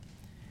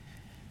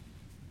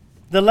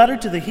The letter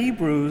to the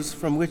Hebrews,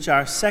 from which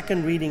our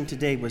second reading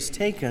today was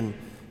taken,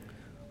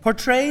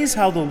 portrays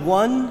how the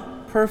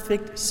one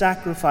perfect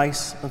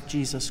sacrifice of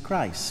Jesus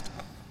Christ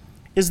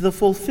is the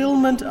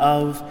fulfillment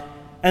of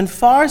and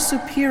far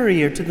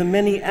superior to the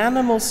many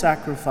animal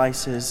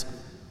sacrifices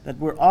that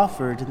were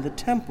offered in the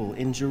temple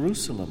in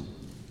Jerusalem.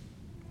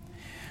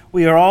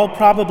 We are all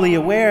probably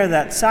aware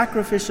that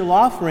sacrificial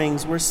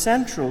offerings were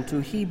central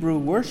to Hebrew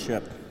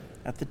worship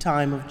at the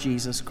time of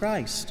Jesus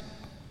Christ.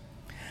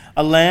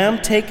 A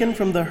lamb taken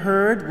from the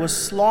herd was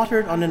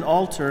slaughtered on an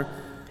altar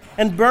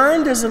and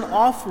burned as an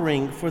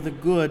offering for the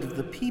good of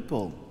the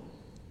people.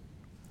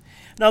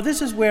 Now,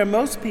 this is where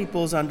most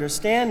people's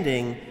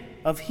understanding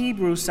of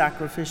Hebrew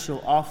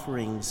sacrificial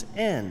offerings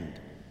end.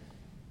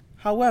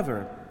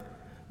 However,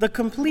 the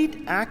complete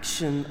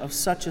action of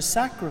such a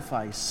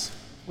sacrifice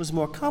was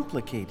more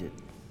complicated.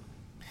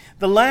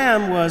 The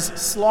lamb was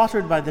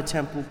slaughtered by the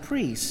temple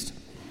priest,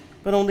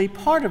 but only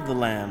part of the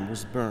lamb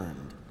was burned.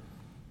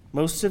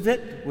 Most of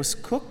it was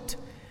cooked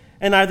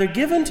and either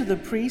given to the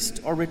priest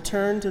or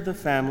returned to the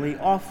family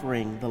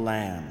offering the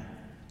lamb.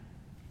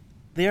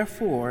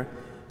 Therefore,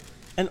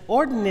 an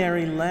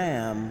ordinary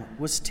lamb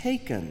was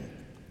taken,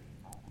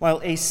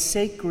 while a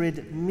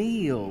sacred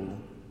meal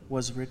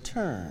was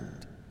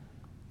returned.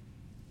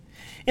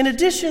 In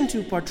addition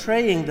to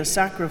portraying the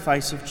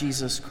sacrifice of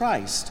Jesus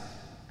Christ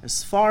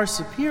as far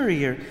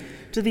superior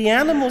to the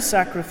animal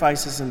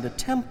sacrifices in the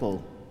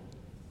temple,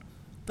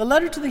 the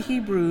letter to the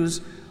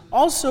Hebrews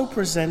also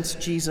presents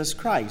Jesus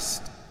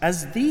Christ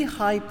as the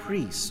high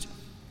priest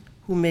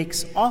who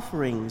makes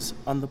offerings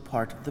on the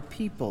part of the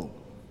people.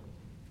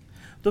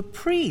 The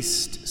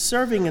priests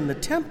serving in the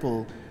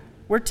temple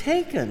were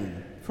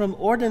taken from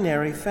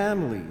ordinary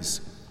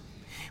families.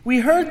 We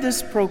heard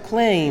this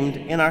proclaimed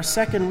in our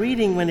second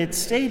reading when it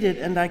stated,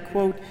 and I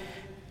quote,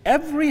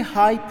 "Every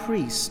high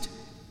priest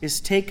is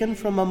taken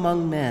from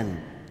among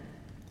men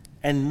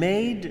and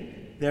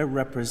made their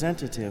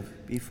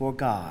representative before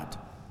God."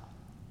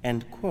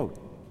 End quote.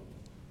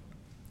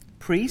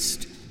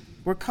 Priests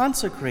were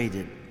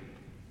consecrated,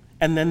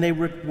 and then they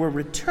were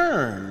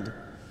returned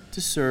to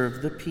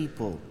serve the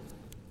people.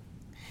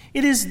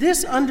 It is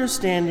this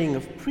understanding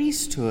of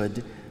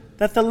priesthood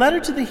that the letter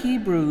to the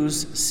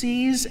Hebrews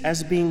sees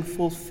as being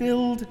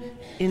fulfilled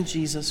in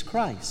Jesus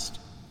Christ.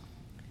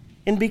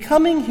 In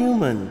becoming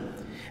human,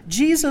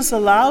 Jesus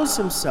allows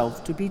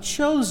himself to be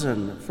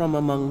chosen from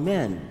among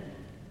men.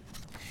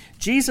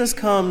 Jesus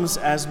comes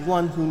as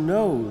one who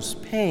knows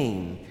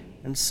pain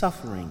and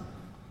suffering.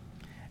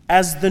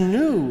 As the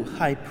new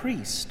high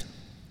priest,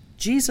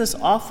 Jesus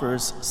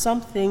offers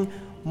something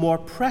more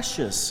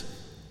precious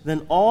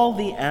than all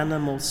the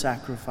animal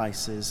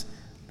sacrifices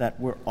that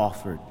were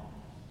offered.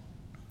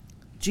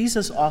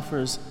 Jesus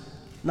offers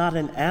not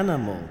an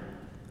animal,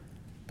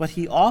 but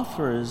he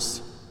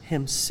offers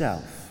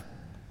himself.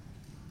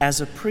 As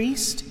a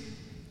priest,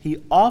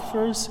 he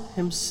offers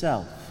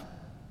himself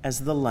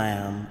as the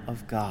Lamb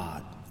of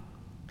God.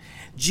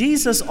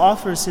 Jesus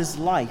offers his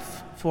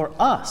life for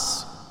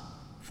us,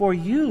 for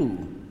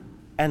you,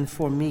 and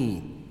for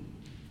me.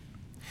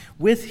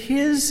 With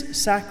his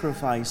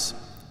sacrifice,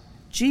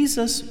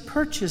 Jesus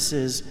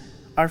purchases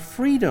our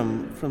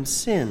freedom from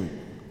sin,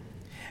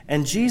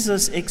 and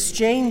Jesus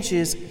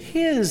exchanges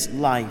his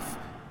life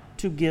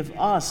to give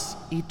us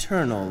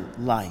eternal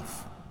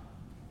life.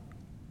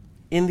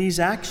 In these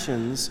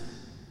actions,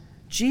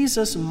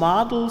 Jesus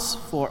models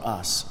for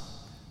us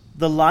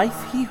the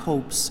life he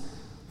hopes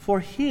for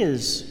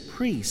his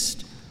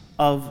priest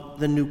of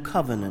the new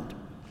covenant,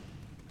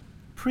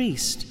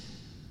 priest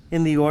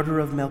in the order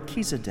of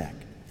Melchizedek.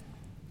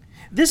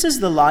 This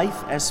is the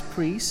life as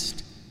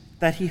priest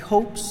that he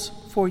hopes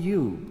for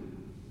you,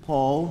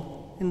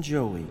 Paul and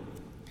Joey,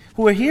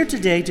 who are here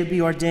today to be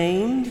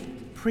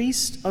ordained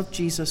priest of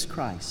Jesus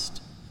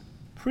Christ,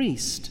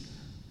 priest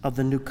of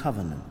the new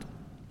covenant.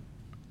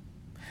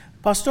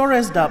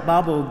 Pastores da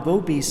Babo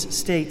Bobis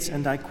states,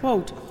 and I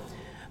quote,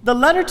 "The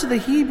letter to the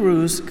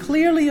Hebrews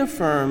clearly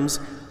affirms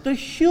the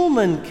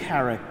human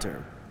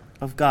character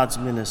of God's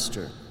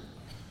minister.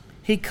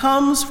 He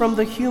comes from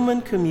the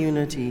human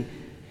community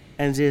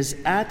and is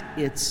at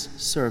its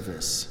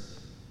service."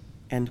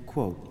 End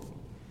quote.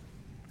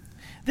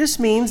 This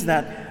means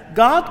that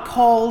God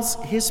calls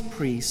his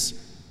priests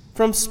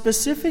from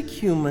specific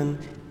human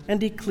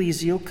and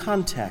ecclesial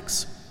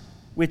contexts,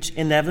 which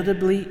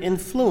inevitably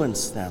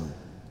influence them.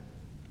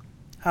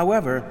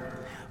 However,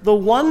 the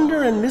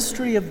wonder and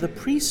mystery of the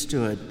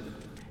priesthood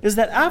is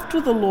that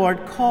after the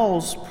Lord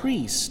calls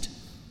priest,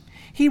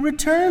 he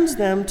returns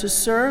them to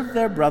serve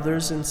their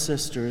brothers and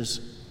sisters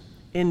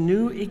in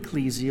new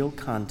ecclesial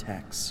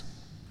contexts.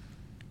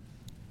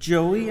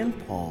 Joey and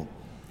Paul,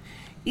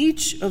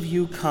 each of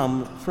you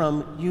come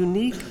from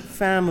unique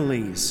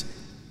families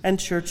and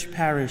church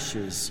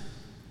parishes,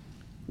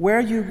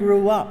 where you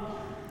grew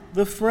up,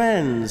 the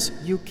friends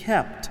you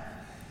kept,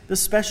 the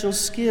special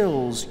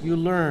skills you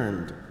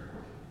learned,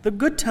 the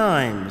good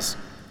times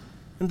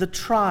and the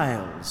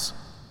trials.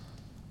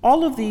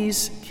 All of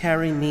these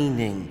carry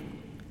meaning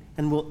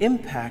and will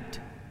impact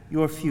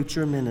your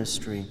future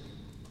ministry.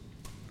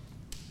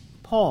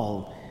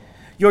 Paul,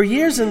 your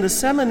years in the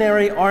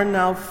seminary are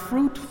now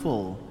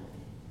fruitful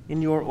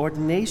in your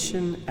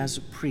ordination as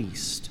a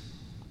priest.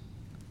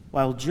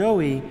 While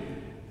Joey,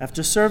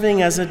 after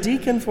serving as a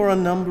deacon for a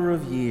number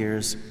of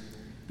years,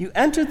 you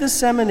entered the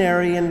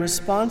seminary in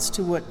response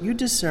to what you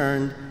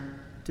discerned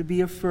to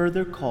be a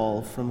further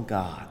call from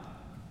God.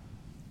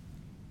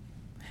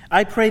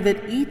 I pray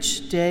that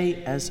each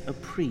day as a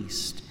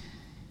priest,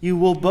 you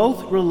will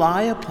both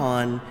rely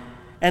upon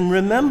and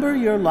remember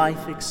your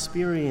life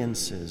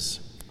experiences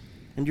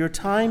and your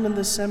time in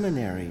the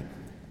seminary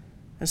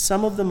as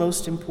some of the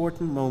most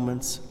important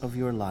moments of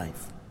your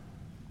life.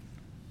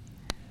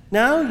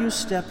 Now you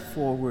step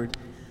forward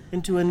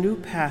into a new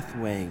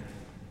pathway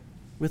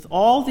with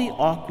all the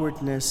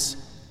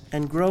awkwardness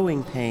and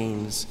growing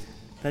pains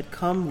that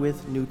come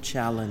with new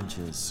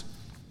challenges.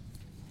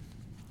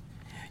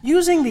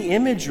 Using the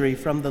imagery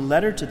from the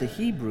letter to the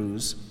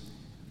Hebrews,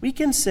 we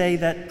can say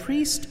that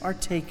priests are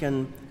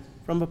taken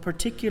from a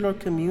particular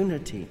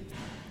community,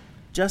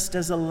 just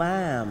as a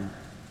lamb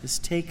is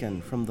taken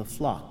from the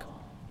flock.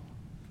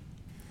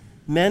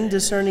 Men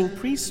discerning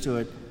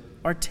priesthood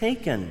are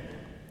taken,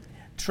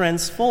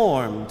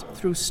 transformed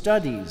through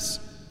studies,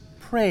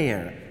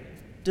 prayer,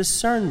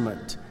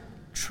 discernment,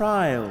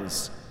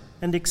 trials,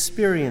 and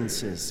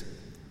experiences,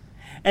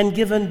 and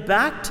given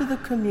back to the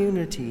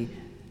community,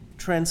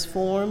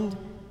 transformed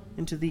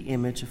into the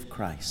image of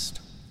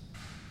Christ.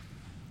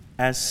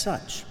 As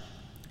such,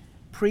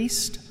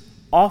 priests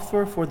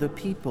offer for the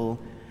people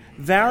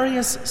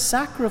various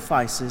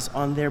sacrifices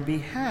on their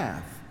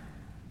behalf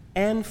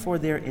and for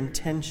their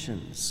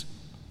intentions.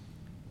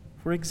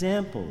 For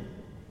example,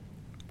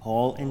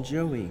 Paul and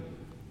Joey,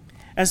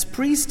 as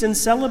priests in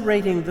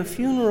celebrating the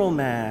funeral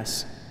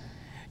mass,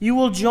 you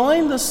will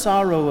join the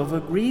sorrow of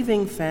a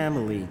grieving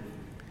family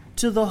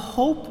to the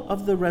hope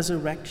of the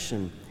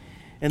resurrection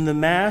in the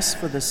Mass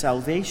for the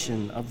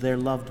salvation of their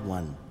loved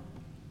one.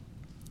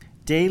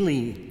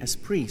 Daily, as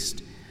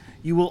priest,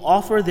 you will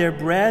offer their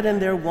bread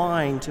and their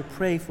wine to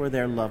pray for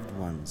their loved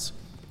ones.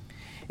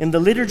 In the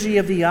Liturgy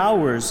of the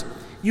Hours,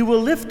 you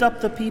will lift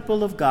up the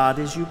people of God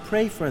as you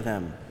pray for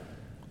them,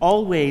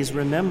 always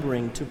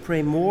remembering to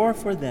pray more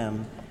for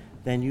them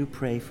than you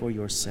pray for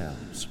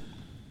yourselves.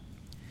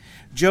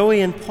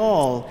 Joey and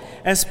Paul,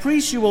 as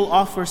priests, you will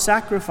offer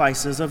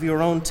sacrifices of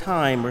your own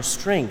time or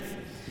strength.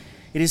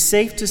 It is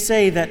safe to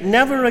say that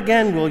never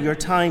again will your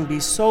time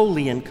be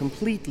solely and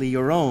completely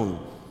your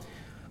own.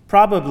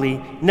 Probably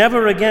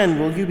never again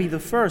will you be the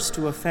first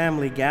to a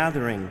family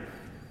gathering.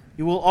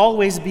 You will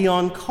always be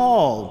on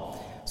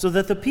call so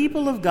that the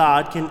people of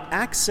God can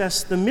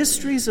access the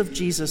mysteries of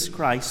Jesus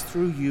Christ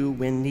through you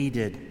when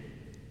needed.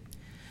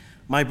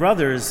 My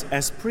brothers,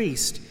 as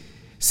priests,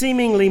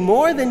 seemingly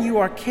more than you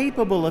are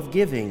capable of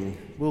giving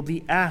will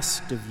be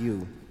asked of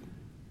you.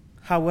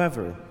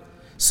 However,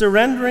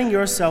 surrendering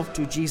yourself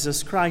to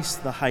Jesus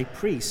Christ, the high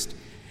priest,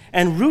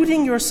 and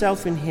rooting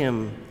yourself in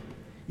him,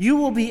 you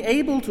will be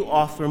able to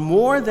offer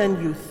more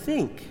than you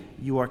think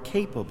you are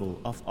capable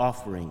of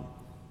offering.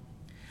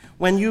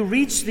 When you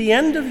reach the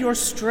end of your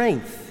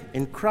strength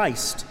in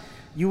Christ,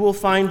 you will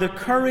find the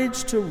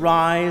courage to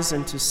rise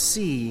and to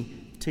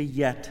see to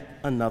yet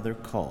another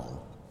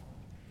call.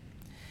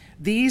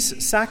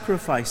 These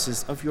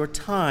sacrifices of your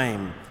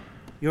time,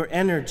 your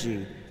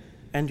energy,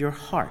 and your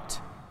heart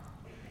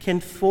can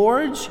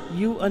forge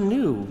you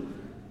anew,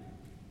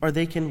 or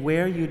they can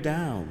wear you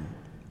down.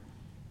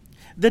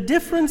 The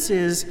difference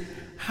is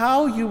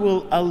how you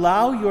will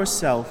allow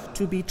yourself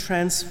to be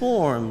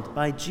transformed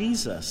by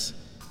Jesus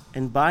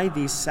and by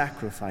these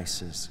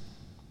sacrifices.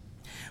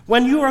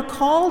 When you are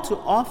called to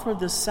offer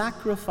the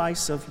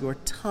sacrifice of your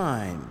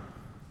time,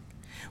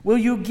 will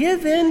you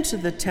give in to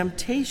the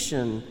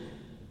temptation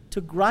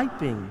to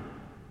griping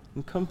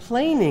and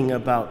complaining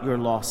about your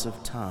loss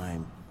of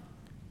time?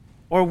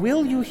 Or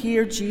will you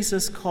hear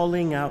Jesus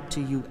calling out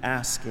to you,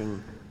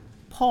 asking,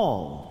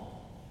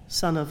 "Paul,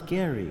 son of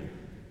Gary,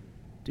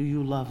 do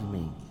you love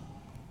me?"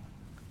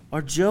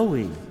 Or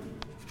 "Joey,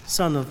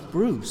 son of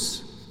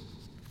Bruce,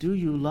 do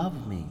you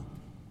love me?"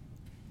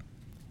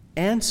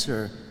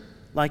 Answer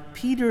like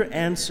Peter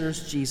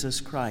answers Jesus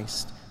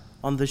Christ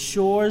on the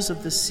shores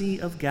of the Sea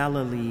of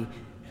Galilee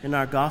in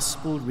our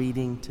gospel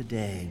reading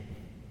today.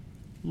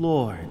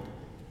 "Lord,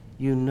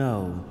 you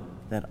know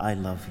that I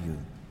love you."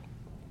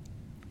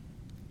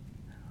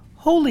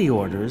 Holy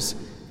orders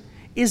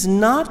is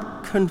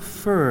not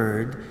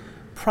conferred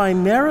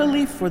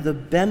primarily for the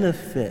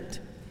benefit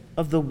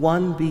of the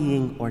one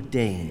being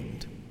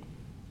ordained.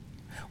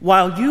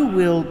 While you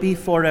will be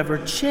forever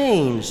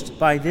changed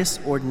by this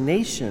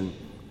ordination,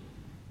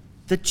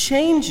 the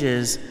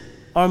changes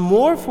are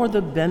more for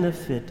the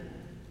benefit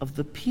of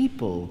the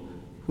people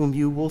whom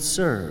you will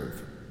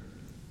serve.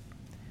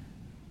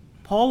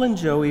 Paul and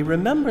Joey,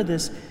 remember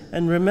this,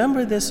 and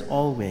remember this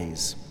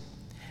always.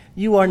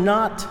 You are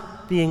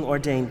not being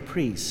ordained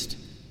priest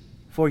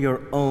for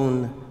your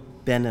own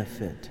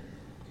benefit.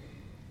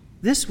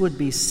 This would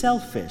be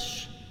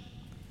selfish,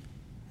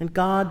 and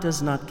God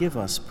does not give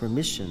us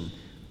permission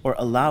or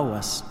allow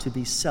us to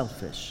be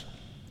selfish.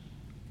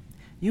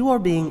 you are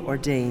being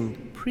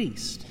ordained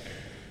priest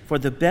for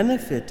the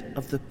benefit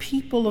of the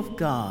people of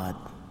God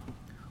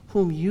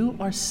whom you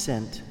are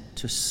sent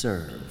to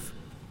serve.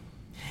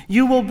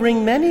 You will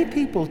bring many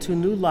people to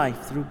new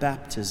life through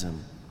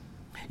baptism.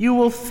 You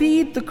will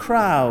feed the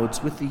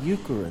crowds with the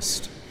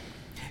Eucharist.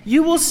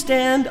 You will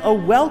stand a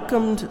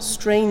welcomed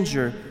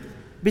stranger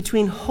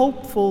between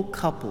hopeful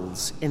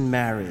couples in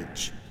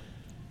marriage.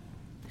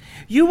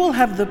 You will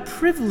have the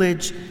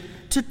privilege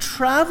to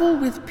travel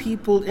with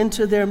people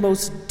into their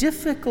most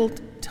difficult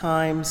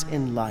times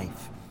in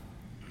life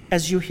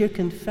as you hear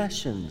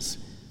confessions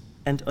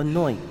and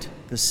anoint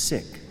the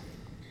sick.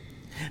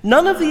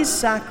 None of these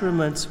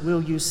sacraments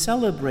will you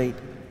celebrate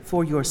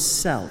for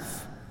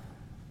yourself.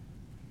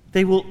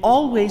 They will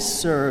always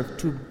serve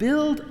to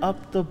build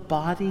up the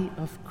body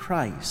of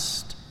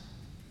Christ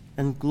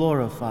and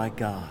glorify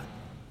God.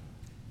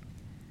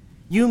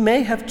 You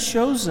may have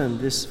chosen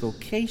this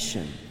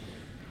vocation,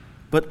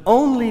 but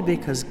only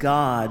because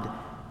God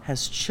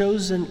has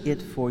chosen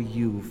it for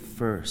you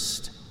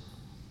first.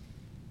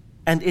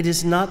 And it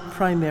is not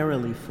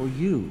primarily for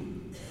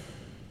you,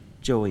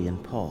 Joey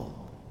and Paul,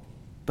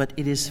 but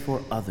it is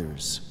for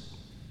others.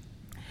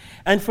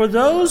 And for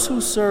those who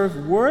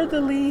serve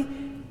worthily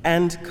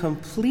and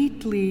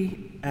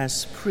completely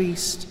as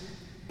priest,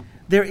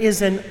 there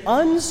is an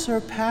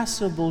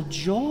unsurpassable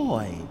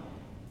joy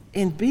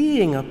in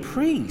being a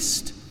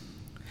priest,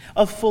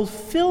 a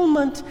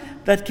fulfillment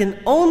that can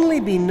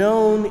only be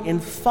known in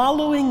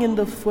following in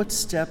the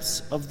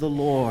footsteps of the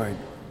Lord,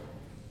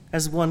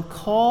 as one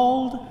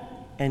called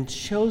and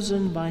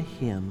chosen by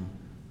him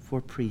for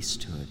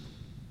priesthood.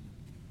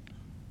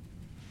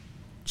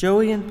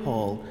 Joey and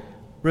Paul,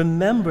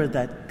 remember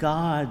that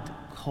God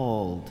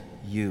called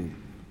you.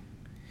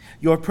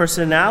 Your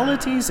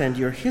personalities and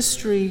your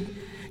history,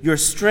 your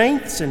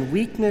strengths and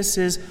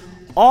weaknesses,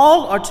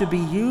 all are to be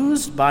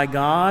used by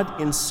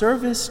God in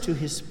service to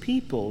his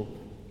people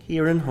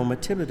here in Houma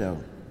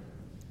Thibodeau.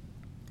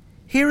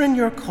 Hear in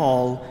your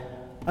call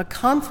a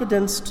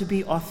confidence to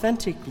be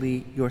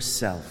authentically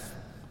yourself.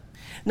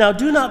 Now,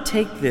 do not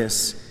take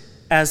this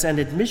as an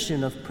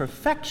admission of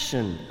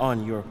perfection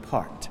on your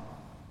part.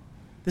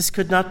 This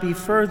could not be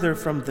further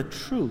from the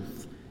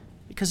truth,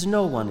 because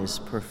no one is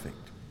perfect.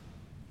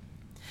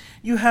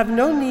 You have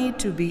no need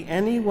to be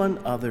anyone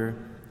other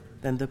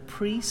than the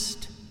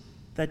priest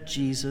that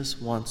Jesus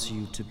wants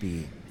you to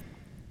be.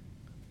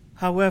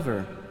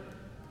 However,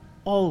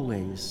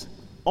 always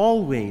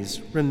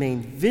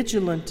remain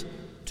vigilant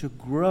to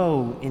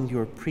grow in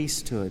your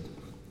priesthood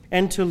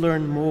and to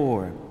learn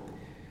more,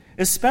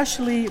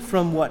 especially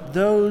from what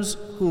those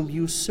whom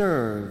you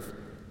serve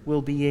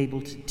will be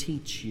able to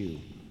teach you.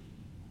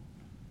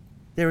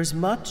 There is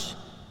much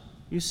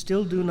you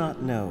still do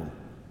not know.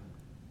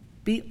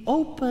 Be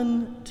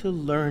open to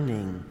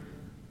learning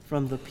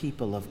from the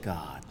people of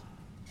God.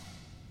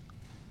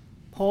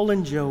 Paul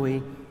and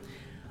Joey,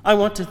 I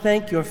want to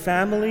thank your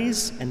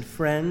families and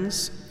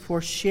friends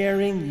for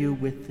sharing you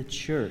with the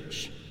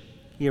church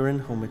here in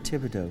Houma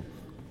Thibodeau.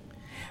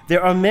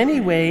 There are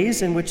many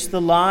ways in which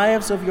the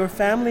lives of your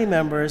family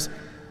members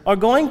are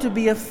going to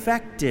be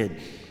affected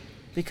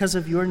because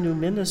of your new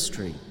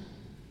ministry.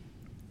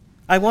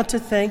 I want to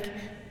thank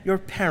your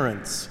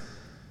parents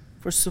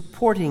for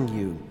supporting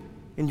you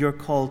in your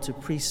call to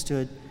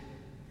priesthood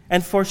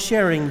and for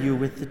sharing you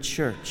with the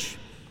church.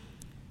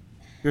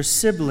 Your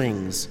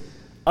siblings,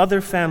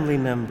 other family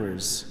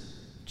members,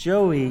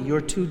 Joey,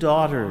 your 2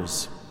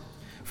 daughters,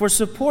 for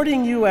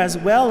supporting you as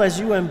well as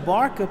you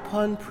embark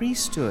upon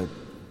priesthood.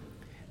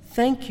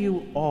 Thank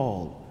you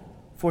all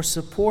for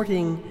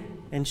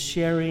supporting and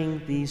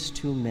sharing these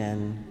 2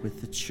 men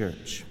with the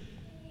church.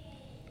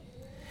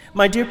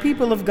 My dear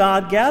people of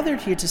God,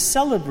 gathered here to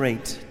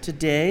celebrate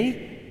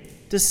today,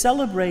 to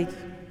celebrate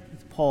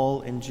with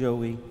Paul and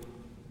Joey.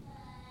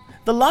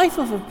 The life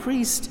of a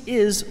priest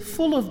is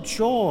full of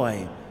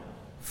joy,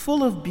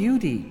 full of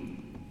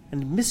beauty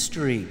and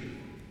mystery.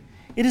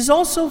 It is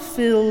also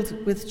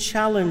filled with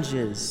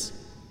challenges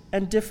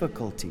and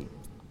difficulty.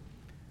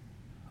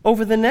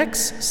 Over the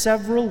next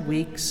several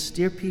weeks,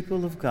 dear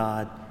people of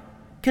God,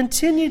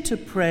 continue to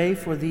pray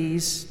for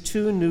these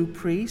 2 new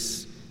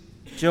priests,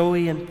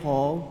 Joey and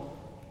Paul,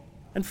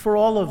 and for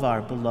all of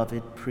our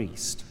beloved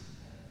priests.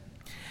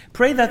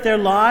 Pray that their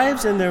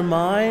lives and their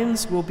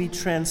minds will be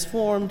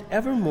transformed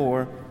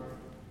evermore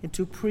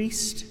into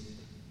priest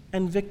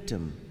and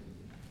victim,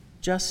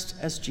 just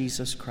as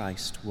Jesus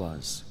Christ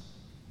was.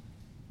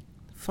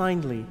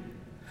 Finally,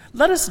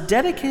 let us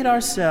dedicate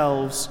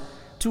ourselves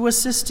to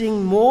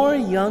assisting more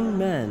young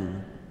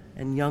men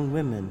and young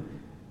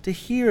women to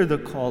hear the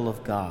call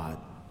of God,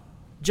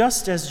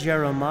 just as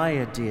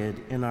Jeremiah did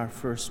in our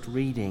first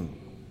reading.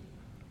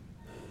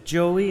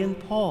 Joey and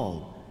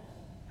Paul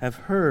have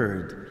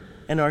heard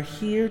and are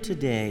here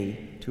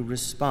today to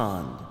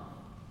respond.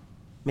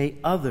 May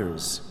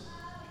others,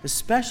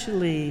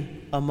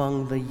 especially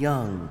among the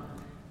young,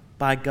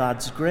 by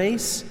God's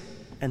grace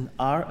and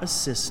our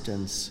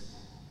assistance,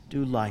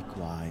 do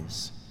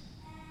likewise.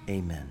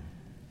 Amen.